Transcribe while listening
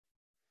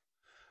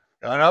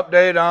Got an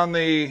update on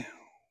the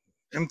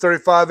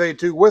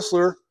M35A2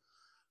 Whistler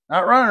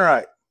not running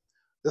right.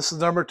 This is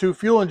number 2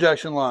 fuel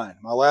injection line.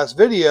 My last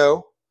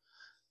video,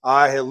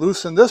 I had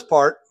loosened this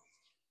part.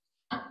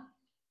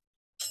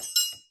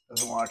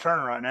 Doesn't want to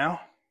turn right now.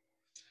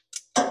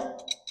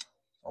 All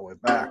the way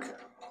back.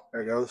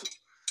 There it goes.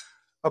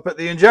 Up at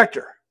the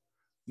injector.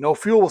 No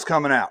fuel was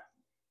coming out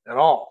at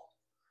all.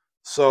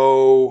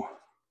 So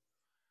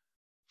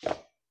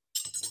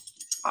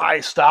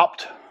I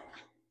stopped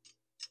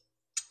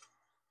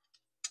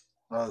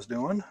what I was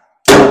doing.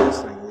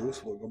 This thing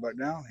loose. We'll go back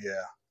down.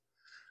 Yeah.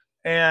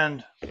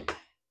 And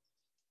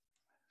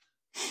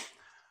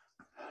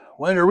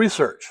went into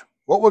research.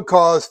 What would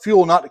cause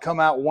fuel not to come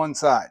out one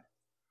side?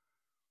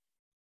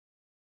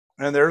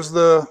 And there's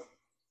the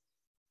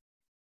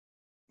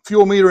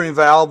fuel metering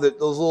valve that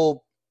those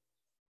little,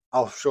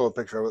 I'll show a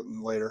picture of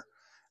it later.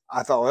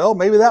 I thought, well,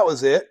 maybe that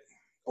was it.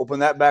 Open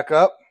that back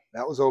up.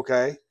 That was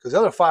okay. Because the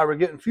other 5 were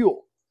getting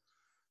fuel.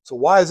 So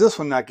why is this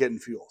one not getting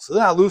fuel? So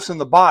then I loosened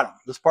the bottom,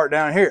 this part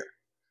down here.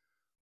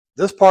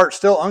 This part's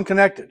still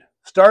unconnected.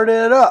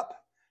 Started it up.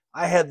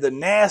 I had the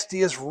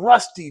nastiest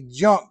rusty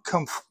junk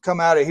come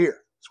out of here.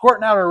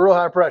 Squirting out at a real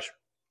high pressure.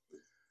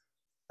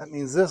 That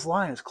means this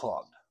line is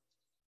clogged.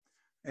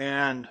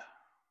 And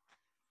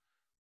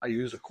I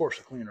used, of course,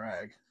 a clean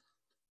rag.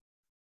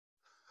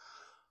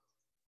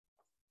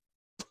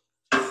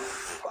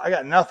 I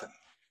got nothing.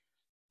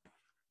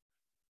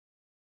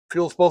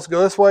 Fuel's supposed to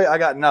go this way. I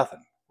got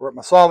nothing. We're at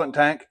my solvent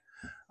tank.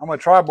 I'm going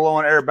to try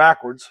blowing air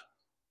backwards.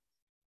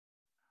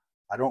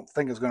 I don't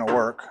think it's going to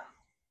work.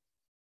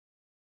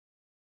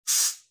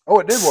 Oh,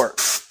 it did work.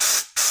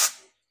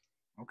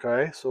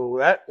 Okay, so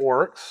that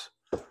works.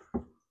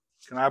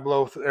 Can I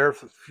blow air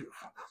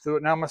through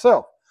it now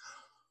myself?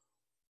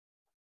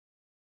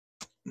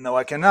 No,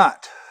 I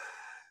cannot.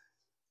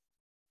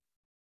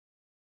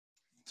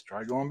 Let's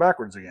try going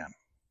backwards again.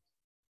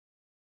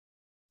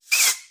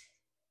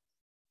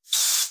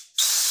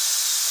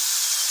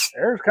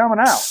 Air's coming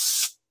out.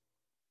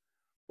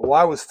 But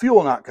why was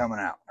fuel not coming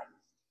out?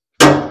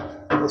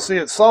 Let's see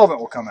if solvent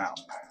will come out.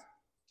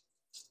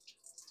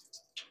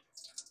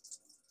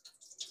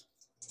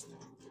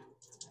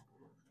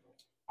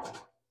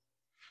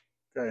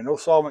 Okay, no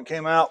solvent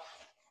came out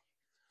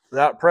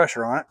without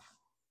pressure on it.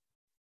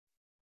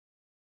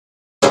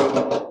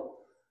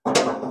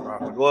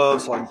 Drop my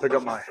gloves so I can pick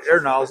up my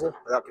air nozzle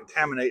without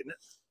contaminating it.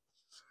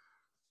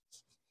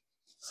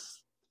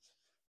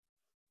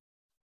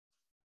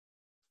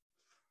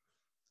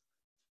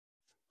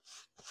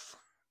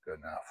 Good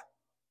enough.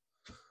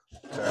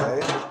 Okay,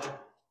 let's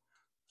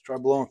try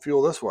blowing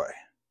fuel this way.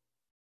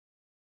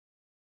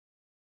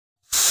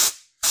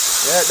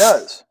 Yeah, it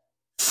does.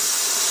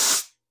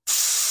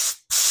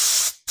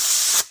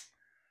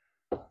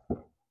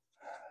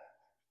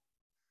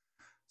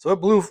 So it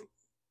blew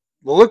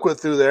the liquid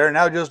through there,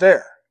 now just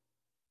air.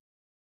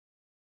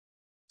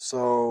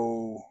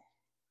 So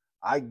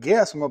I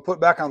guess I'm going to put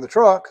it back on the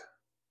truck.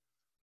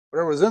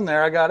 Whatever was in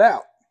there, I got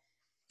out.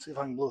 Let's see if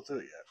I can blow through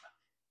it yet.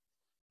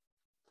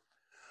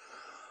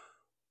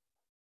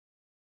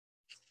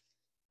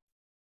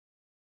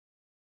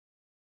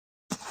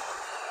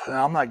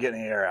 No, I'm not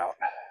getting any air out.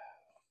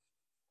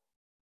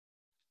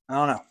 I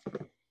don't know.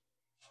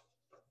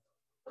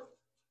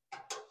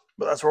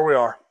 But that's where we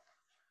are.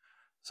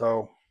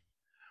 So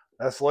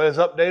that's the latest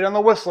update on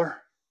the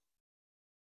Whistler.